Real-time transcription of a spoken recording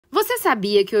Você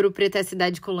sabia que Ouro Preto é a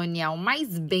cidade colonial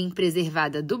mais bem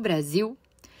preservada do Brasil?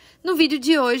 No vídeo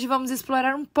de hoje, vamos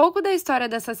explorar um pouco da história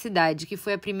dessa cidade, que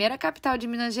foi a primeira capital de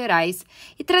Minas Gerais,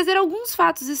 e trazer alguns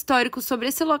fatos históricos sobre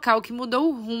esse local que mudou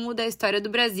o rumo da história do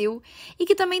Brasil e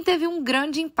que também teve um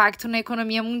grande impacto na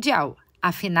economia mundial.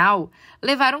 Afinal,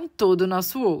 levaram todo o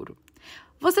nosso ouro.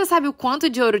 Você sabe o quanto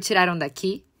de ouro tiraram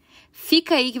daqui?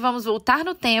 Fica aí que vamos voltar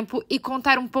no tempo e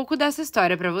contar um pouco dessa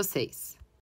história para vocês.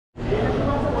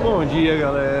 Bom dia,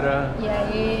 galera! E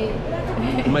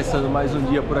aí? Começando mais um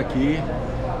dia por aqui.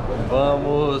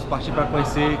 Vamos partir para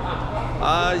conhecer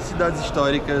as cidades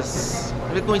históricas.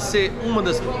 Vamos conhecer uma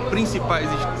das principais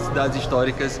cidades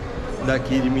históricas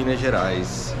daqui de Minas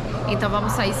Gerais. Então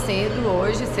vamos sair cedo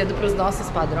hoje, cedo para os nossos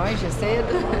padrões de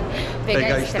cedo.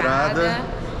 Pegar a estrada,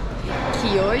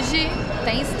 que hoje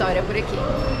tem história por aqui.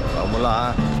 Vamos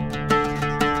lá!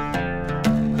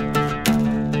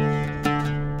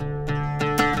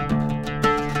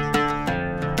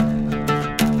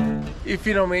 E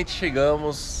finalmente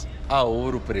chegamos a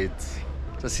Ouro Preto,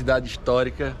 essa cidade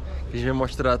histórica que a gente vai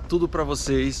mostrar tudo para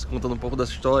vocês, contando um pouco da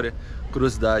história,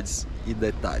 curiosidades e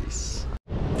detalhes.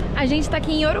 A gente está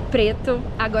aqui em Ouro Preto,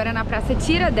 agora na Praça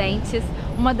Tiradentes,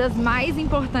 uma das mais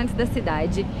importantes da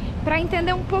cidade. Para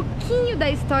entender um pouquinho da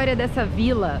história dessa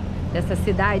vila, dessa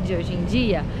cidade hoje em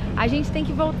dia, a gente tem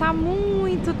que voltar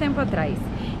muito tempo atrás.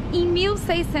 Em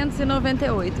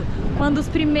 1698, quando os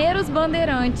primeiros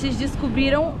bandeirantes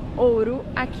descobriram ouro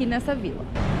aqui nessa vila.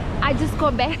 A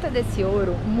descoberta desse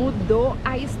ouro mudou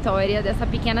a história dessa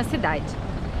pequena cidade.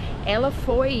 Ela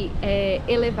foi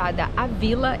elevada à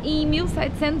vila e em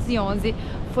 1711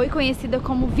 foi conhecida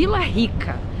como Vila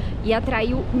Rica e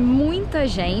atraiu muita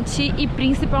gente e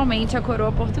principalmente a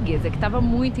coroa portuguesa, que estava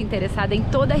muito interessada em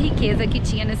toda a riqueza que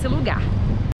tinha nesse lugar.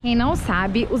 Quem não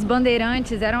sabe, os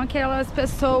bandeirantes eram aquelas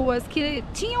pessoas que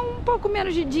tinham um pouco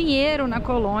menos de dinheiro na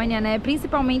colônia, né?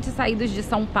 Principalmente saídos de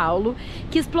São Paulo,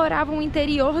 que exploravam o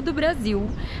interior do Brasil,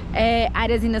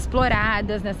 áreas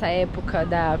inexploradas nessa época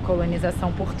da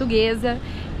colonização portuguesa,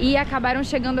 e acabaram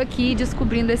chegando aqui e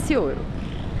descobrindo esse ouro.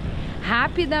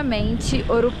 Rapidamente,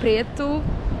 Ouro Preto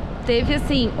teve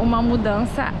assim uma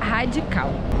mudança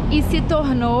radical e se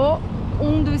tornou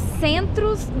um dos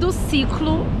centros do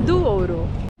ciclo do ouro.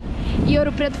 E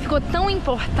Ouro Preto ficou tão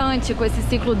importante com esse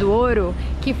ciclo do ouro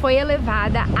que foi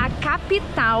elevada à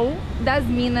capital das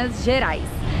Minas Gerais.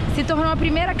 Se tornou a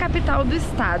primeira capital do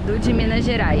estado de Minas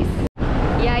Gerais.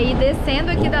 E aí, descendo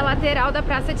aqui da lateral da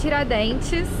Praça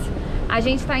Tiradentes, a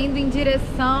gente está indo em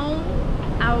direção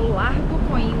ao Largo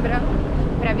Coimbra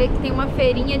para ver que tem uma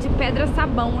feirinha de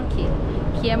pedra-sabão aqui,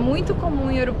 que é muito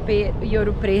comum em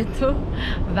Ouro Preto,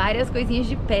 várias coisinhas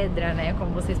de pedra, né,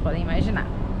 como vocês podem imaginar.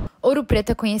 Ouro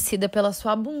Preto é conhecida pela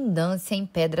sua abundância em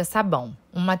pedra-sabão,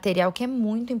 um material que é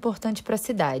muito importante para a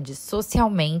cidade,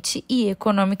 socialmente e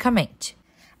economicamente.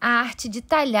 A arte de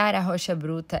talhar a rocha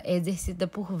bruta é exercida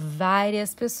por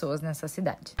várias pessoas nessa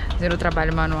cidade. Ver o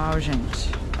trabalho manual,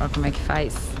 gente. Olha como é que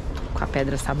faz com a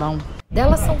pedra-sabão.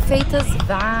 Delas são feitas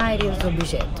vários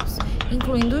objetos,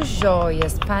 incluindo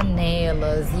joias,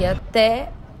 panelas e até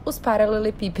os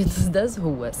paralelepípedos das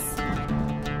ruas.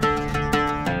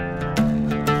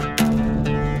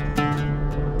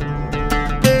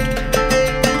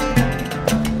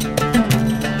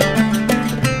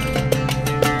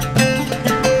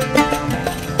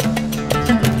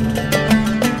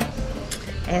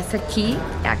 Essa aqui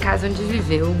é a casa onde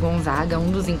viveu o Gonzaga, um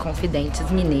dos inconfidentes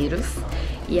mineiros,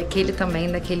 e aquele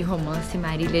também daquele romance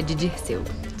Marília de Dirceu.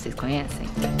 Vocês conhecem?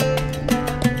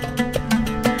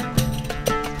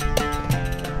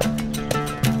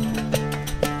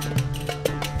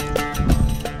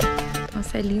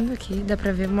 Nossa, é lindo aqui, dá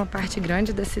pra ver uma parte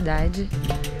grande da cidade.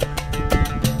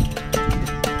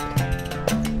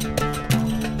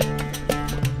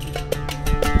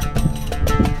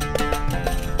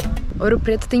 Ouro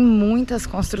Preto tem muitas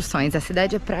construções, a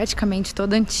cidade é praticamente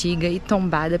toda antiga e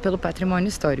tombada pelo patrimônio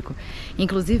histórico.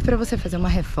 Inclusive, para você fazer uma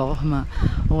reforma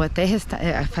ou até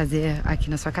fazer aqui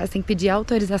na sua casa, tem que pedir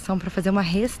autorização para fazer uma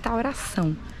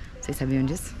restauração. Vocês sabiam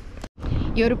disso?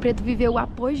 E Ouro Preto viveu o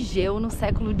apogeu no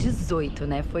século XVIII,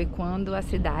 né? Foi quando a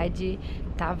cidade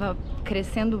estava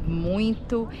crescendo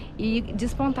muito e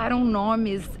despontaram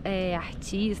nomes,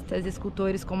 artistas,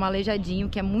 escultores como Aleijadinho,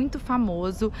 que é muito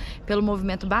famoso pelo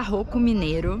movimento barroco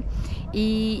mineiro.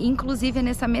 E inclusive é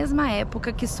nessa mesma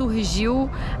época que surgiu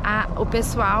o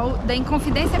pessoal da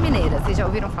Inconfidência Mineira. Vocês já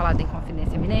ouviram falar da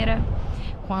Inconfidência Mineira?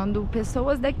 quando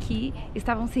pessoas daqui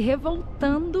estavam se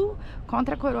revoltando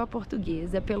contra a coroa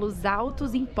portuguesa pelos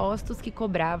altos impostos que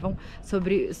cobravam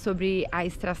sobre a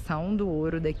extração do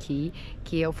ouro daqui,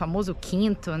 que é o famoso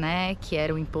quinto, né, que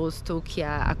era o imposto que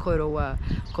a coroa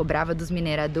cobrava dos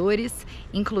mineradores.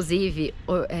 Inclusive,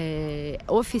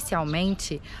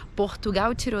 oficialmente,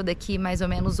 Portugal tirou daqui mais ou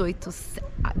menos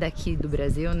daqui do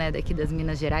Brasil, né, daqui das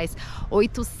Minas Gerais,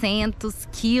 800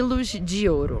 quilos de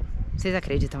ouro. Vocês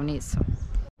acreditam nisso?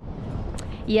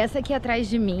 E essa aqui atrás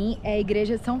de mim é a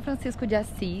Igreja São Francisco de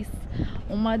Assis,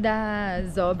 uma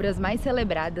das obras mais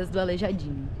celebradas do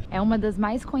Aleijadinho. É uma das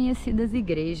mais conhecidas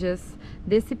igrejas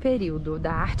desse período,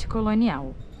 da arte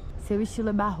colonial. Seu estilo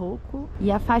é barroco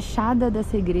e a fachada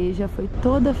dessa igreja foi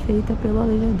toda feita pelo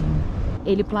Aleijadinho.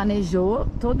 Ele planejou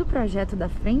todo o projeto da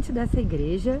frente dessa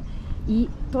igreja e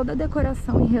toda a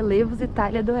decoração em relevos e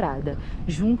talha dourada,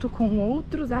 junto com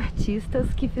outros artistas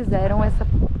que fizeram essa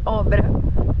obra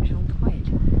junto com ele.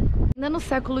 Ainda no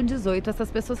século XVIII, essas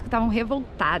pessoas que estavam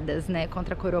revoltadas, né,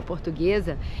 contra a coroa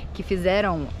portuguesa, que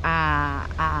fizeram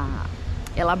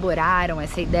elaboraram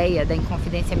essa ideia da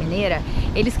Inconfidência Mineira,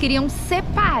 eles queriam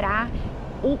separar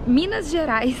o Minas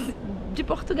Gerais de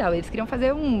Portugal. Eles queriam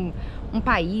fazer um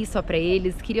país só para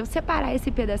eles, queriam separar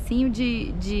esse pedacinho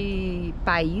de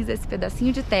país, esse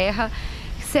pedacinho de terra,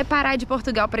 separar de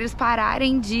Portugal para eles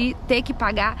pararem de ter que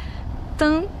pagar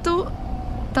tanto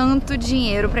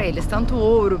dinheiro para eles, tanto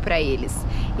ouro para eles.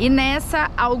 E nessa,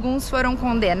 alguns foram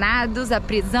condenados à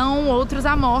prisão, outros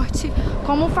à morte,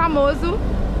 como o famoso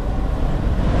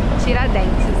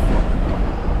Tiradentes.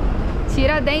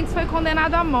 Tiradentes foi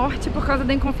condenado à morte por causa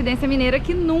da Inconfidência Mineira,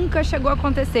 que nunca chegou a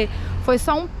acontecer. Foi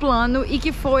só um plano e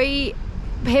que foi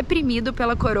reprimido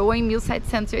pela coroa em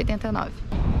 1789.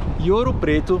 E Ouro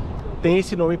Preto tem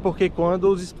esse nome porque quando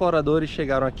os exploradores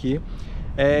chegaram aqui,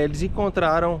 eles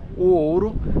encontraram o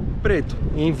ouro preto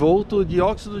envolto de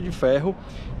óxido de ferro,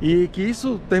 e que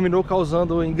isso terminou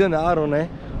enganaram, né,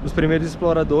 os primeiros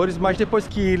exploradores, mas depois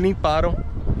que limparam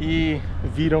e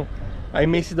viram a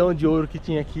imensidão de ouro que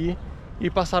tinha aqui, e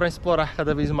passaram a explorar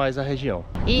cada vez mais a região.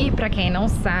 E para quem não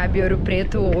sabe, Ouro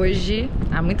Preto hoje,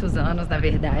 há muitos anos na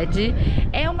verdade,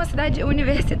 é uma cidade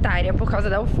universitária por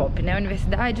causa da UFOP, né?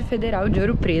 Universidade Federal de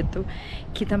Ouro Preto,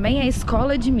 que também é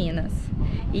escola de Minas.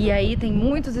 E aí tem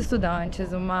muitos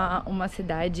estudantes, uma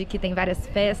cidade que tem várias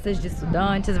festas de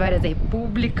estudantes, várias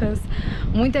repúblicas.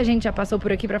 Muita gente já passou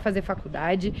por aqui para fazer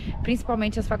faculdade,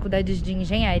 principalmente as faculdades de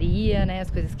engenharia, né? As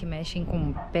coisas que mexem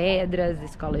com pedras,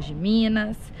 escolas de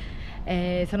Minas.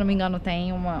 Se eu não me engano,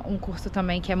 tem um curso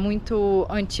também que é muito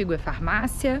antigo, é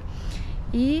farmácia.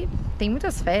 E tem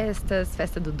muitas festas,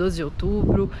 festa do 12 de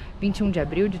outubro, 21 de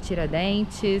abril de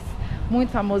Tiradentes, muito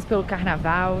famoso pelo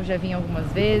carnaval, já vim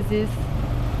algumas vezes.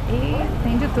 E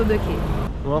tem de tudo aqui.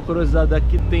 Uma curiosidade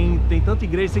aqui, tem tanta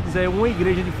igreja, se quiser uma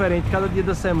igreja diferente cada dia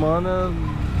da semana,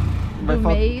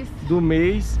 do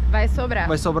mês vai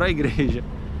sobrar igreja.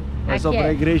 Vai sobrar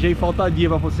a igreja e falta dia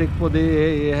pra você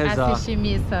poder rezar. Assistir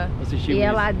missa. E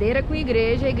é ladeira com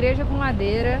igreja, igreja com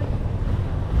ladeira.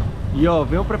 E ó,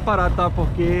 venham preparado, tá?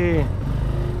 Porque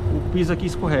o piso aqui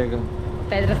escorrega.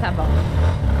 Pedra sabão.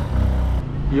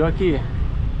 E ó aqui.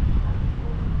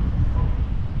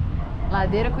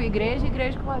 Ladeira com igreja,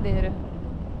 igreja com ladeira.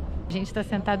 A gente tá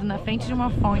sentado na frente de uma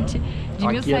fonte de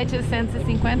aqui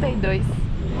 1752.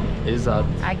 Exato.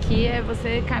 Aqui é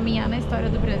você caminhar na história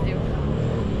do Brasil.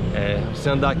 Você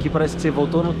andar aqui parece que você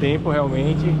voltou no tempo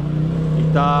realmente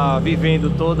e tá vivendo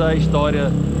toda a história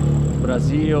do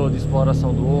Brasil, de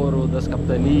exploração do ouro, das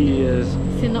capitanias.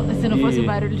 Se não fosse o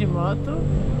barulho de moto,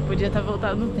 podia estar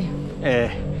voltado no tempo.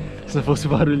 Se não fosse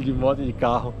barulho de moto e de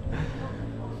carro.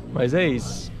 Mas é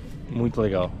isso, muito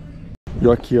legal.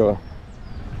 E aqui, ó,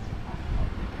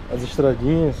 as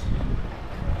estradinhas.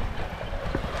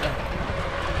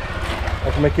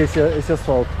 Olha como é que é esse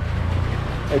asfalto.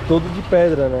 É todo de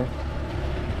pedra, né?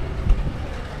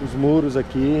 Os muros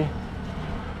aqui,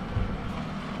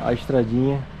 a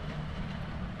estradinha.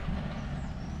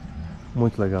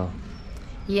 Muito legal.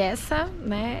 E essa,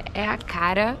 né, é a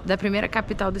cara da primeira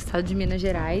capital do estado de Minas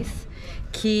Gerais,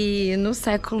 que no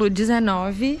século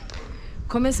XIX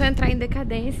começou a entrar em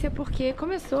decadência porque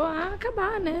começou a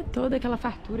acabar, né? Toda aquela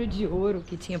fartura de ouro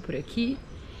que tinha por aqui.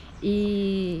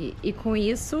 E com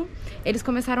isso, eles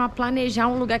começaram a planejar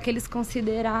um lugar que eles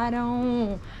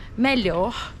consideraram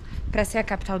melhor para ser a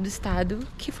capital do estado,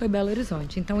 que foi Belo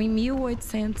Horizonte. Então, em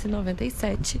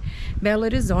 1897, Belo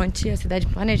Horizonte, a cidade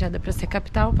planejada para ser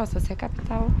capital, passou a ser a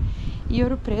capital. E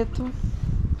Ouro Preto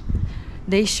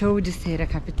deixou de ser a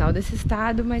capital desse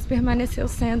estado, mas permaneceu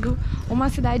sendo uma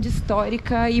cidade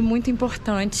histórica e muito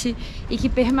importante e que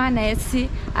permanece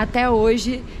até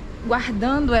hoje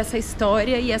guardando essa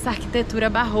história e essa arquitetura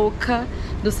barroca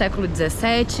do século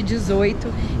 17, 18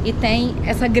 e tem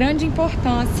essa grande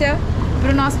importância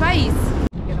para o nosso país.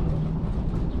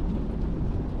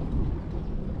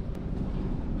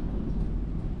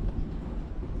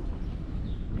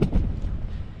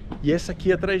 E essa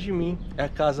aqui atrás de mim é a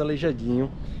Casa Aleijadinho,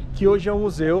 que hoje é um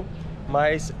museu,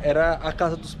 mas era a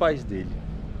casa dos pais dele.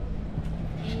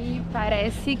 E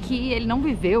parece que ele não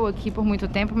viveu aqui por muito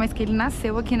tempo, mas que ele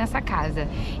nasceu aqui nessa casa.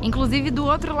 Inclusive, do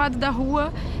outro lado da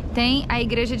rua tem a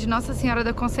igreja de Nossa Senhora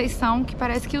da Conceição, que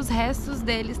parece que os restos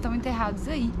dele estão enterrados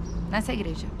aí, nessa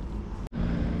igreja.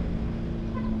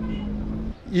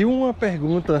 E uma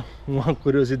pergunta, uma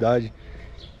curiosidade.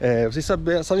 Vocês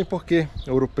sabem por que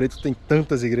Ouro Preto tem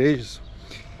tantas igrejas?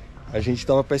 A gente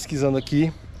estava pesquisando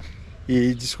aqui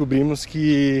e descobrimos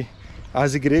que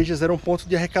as igrejas eram ponto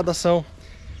de arrecadação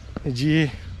de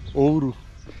ouro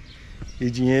e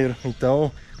dinheiro.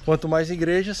 Então, quanto mais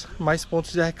igrejas, mais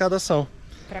pontos de arrecadação.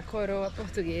 Para a coroa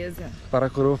portuguesa. Para a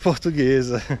coroa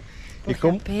portuguesa. Porque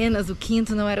apenas o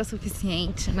quinto não era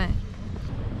suficiente, né?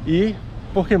 E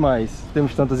por que mais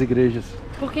temos tantas igrejas?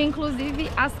 Porque, inclusive,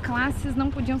 as classes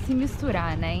não podiam se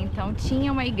misturar, né? Então,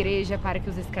 tinha uma igreja para que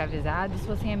os escravizados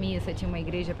fossem à missa, tinha uma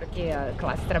igreja para que a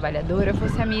classe trabalhadora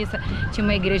fosse à missa, tinha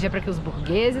uma igreja para que os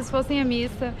burgueses fossem à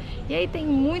missa. E aí tem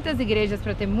muitas igrejas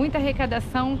para ter muita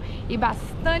arrecadação e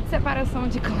bastante separação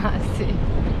de classe.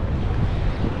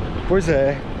 Pois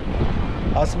é.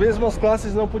 As mesmas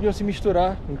classes não podiam se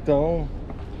misturar, então,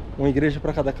 uma igreja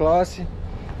para cada classe,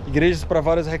 igrejas para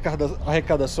várias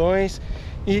arrecadações,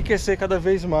 enriquecer cada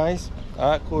vez mais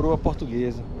a coroa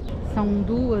portuguesa. São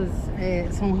duas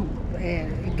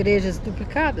igrejas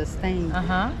duplicadas, tem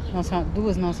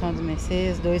duas não são de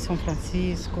Mercês, 2 São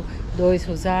Francisco, 2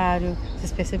 Rosário.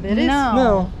 Vocês perceberam isso?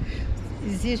 Não.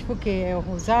 Existe porque é o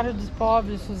Rosário dos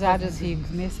pobres, Rosário dos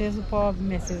ricos, Mercês do pobre,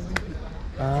 Mercês do rico.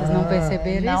 Vocês não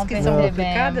perceberam isso? Que são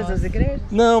duplicadas as igrejas?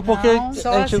 Não, porque não,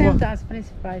 só as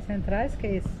principais centrais, que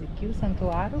é esse aqui, o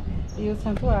santuário, e o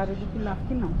santuário do Pilar,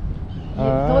 que não.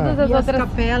 E todas as outras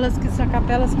capelas, que são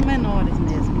capelas são menores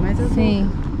mesmo, mas eu sim.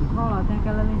 Ó, tem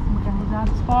aquela ali em cima que é o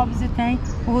Rosário dos pobres e tem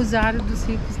o Rosário dos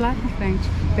ricos lá na frente,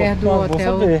 perto do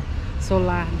hotel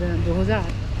solar do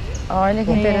Rosário. Olha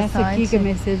que interessante. Essa aqui que é a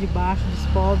Mercês de baixo dos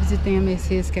pobres e tem a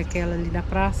Mercês que é aquela ali da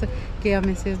praça, que é a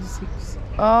Mercês dos ricos.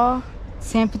 Ó.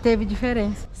 Sempre teve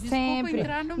diferença. Sempre.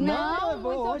 Entrar no meio. Não,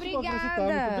 muito obrigada.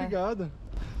 Muito obrigado.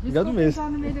 Obrigado mesmo. Entrar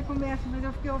no meio da conversa, mas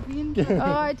eu fiquei ouvindo.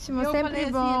 Ótimo, eu sempre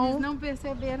falei bom. Assim, eles não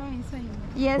perceberam isso ainda.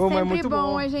 E é sempre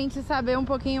bom a gente saber um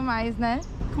pouquinho mais, né?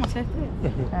 Com certeza.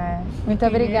 Muito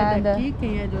obrigada.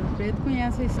 Quem é de Ouro Preto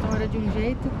conhece a história de um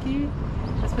jeito que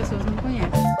as pessoas não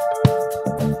conhecem.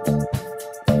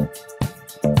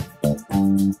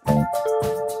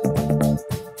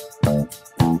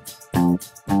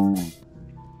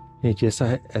 Gente,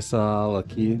 essa aula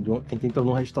aqui, a gente entrou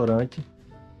num restaurante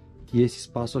e esse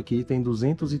espaço aqui tem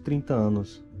 230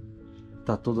 anos.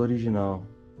 Tá todo original.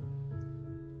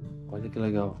 Olha que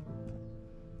legal.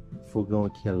 Fogão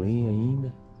aqui a lenha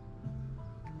ainda.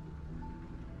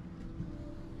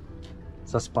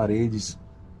 Essas paredes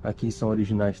aqui são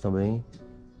originais também.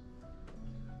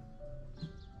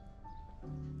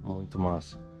 Muito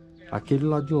massa. Aquele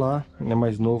lá de lá é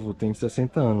mais novo, tem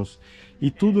 60 anos. E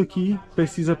tudo aqui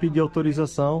precisa pedir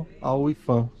autorização ao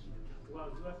IFAM.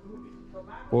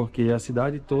 Porque a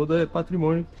cidade toda é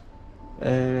patrimônio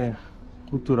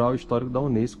cultural e histórico da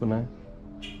Unesco, né?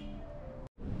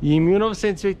 E em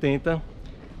 1980,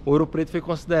 Ouro Preto foi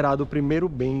considerado o primeiro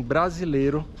bem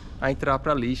brasileiro a entrar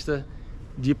para a lista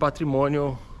de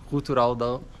patrimônio cultural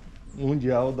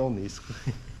mundial da Unesco.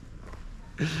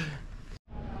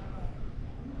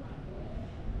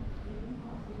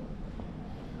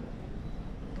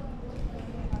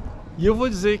 E eu vou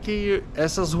dizer que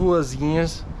essas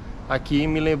ruazinhas aqui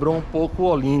me lembrou um pouco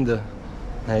Olinda,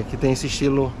 né, que tem esse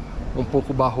estilo um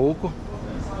pouco barroco.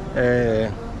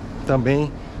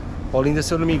 Também Olinda,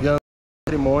 se eu não me engano,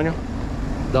 é patrimônio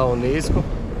da Unesco.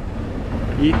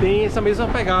 E tem essa mesma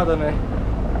pegada, né,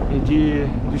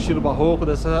 do estilo barroco,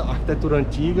 dessa arquitetura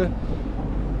antiga.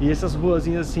 E essas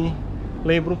ruazinhas assim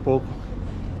lembram um pouco.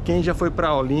 Quem já foi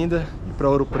para Olinda e para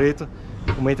Ouro Preto,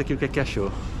 comenta aqui o que é que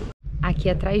achou.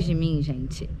 Aqui atrás de mim,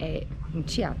 gente, é um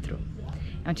teatro.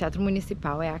 É um teatro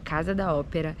municipal, é a Casa da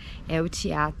Ópera, é o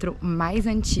teatro mais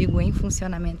antigo em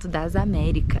funcionamento das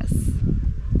Américas.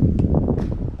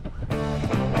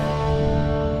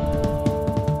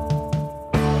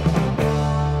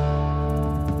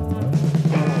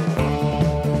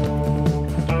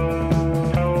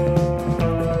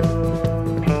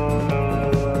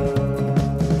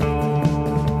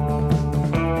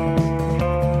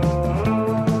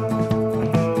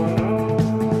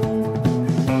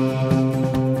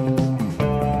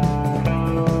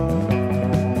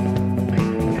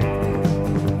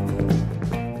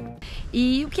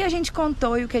 gente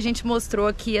contou e o que a gente mostrou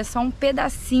aqui é só um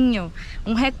pedacinho,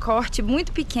 um recorte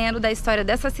muito pequeno da história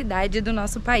dessa cidade e do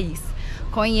nosso país.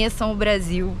 Conheçam o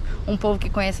Brasil, um povo que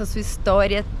conhece a sua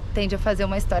história tende a fazer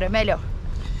uma história melhor.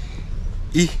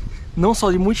 E não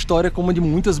só de muita história, como de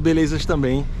muitas belezas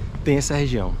também tem essa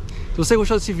região. Se você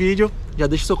gostou desse vídeo, já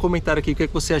deixa seu comentário aqui o que é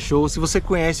que você achou. Se você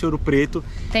conhece Ouro Preto,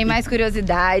 tem mais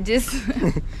curiosidades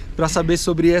para saber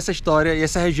sobre essa história e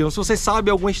essa região. Se você sabe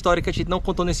alguma história que a gente não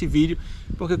contou nesse vídeo,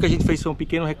 porque o que a gente fez foi um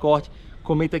pequeno recorte,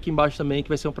 comenta aqui embaixo também, que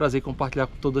vai ser um prazer compartilhar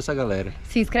com toda essa galera.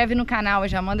 Se inscreve no canal,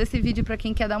 já manda esse vídeo para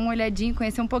quem quer dar uma olhadinha,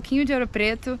 conhecer um pouquinho de Ouro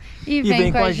Preto e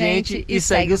vem com a gente e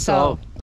segue o sol.